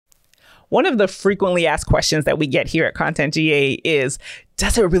One of the frequently asked questions that we get here at Content GA is,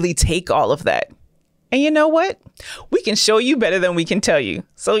 does it really take all of that? And you know what? We can show you better than we can tell you.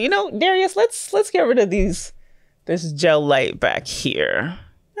 So, Darius, let's get rid of this gel light back here.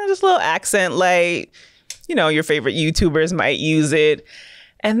 Just a little accent light. Your favorite YouTubers might use it.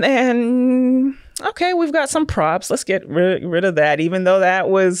 And then, okay, we've got some props. Let's get rid of that, even though that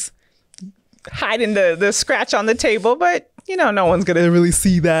was hiding the scratch on the table. But, no one's going to really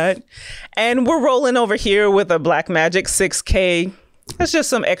see that. And we're rolling over here with a Blackmagic 6K. That's just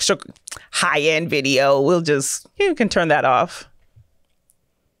some extra high-end video. You can turn that off.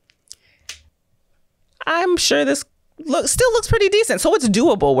 I'm sure this still looks pretty decent. So it's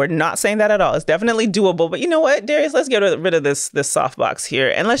doable. We're not saying that at all. It's definitely doable. But you know what, Darius, let's get rid of this softbox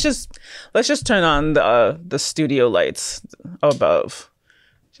here. And let's just turn on the studio lights above.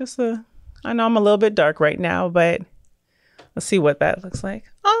 I know I'm a little bit dark right now, but let's see what that looks like.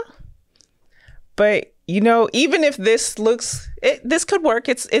 But even if this this could work,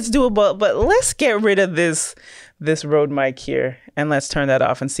 it's doable, but let's get rid of this Rode mic here and let's turn that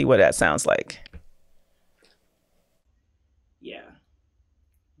off and see what that sounds like. Yeah,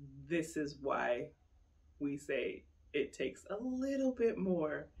 this is why we say it takes a little bit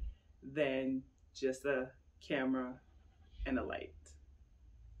more than just a camera and a light.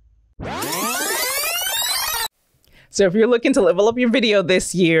 So if you're looking to level up your video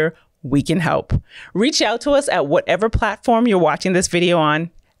this year, we can help. Reach out to us at whatever platform you're watching this video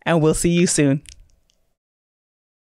on, and we'll see you soon.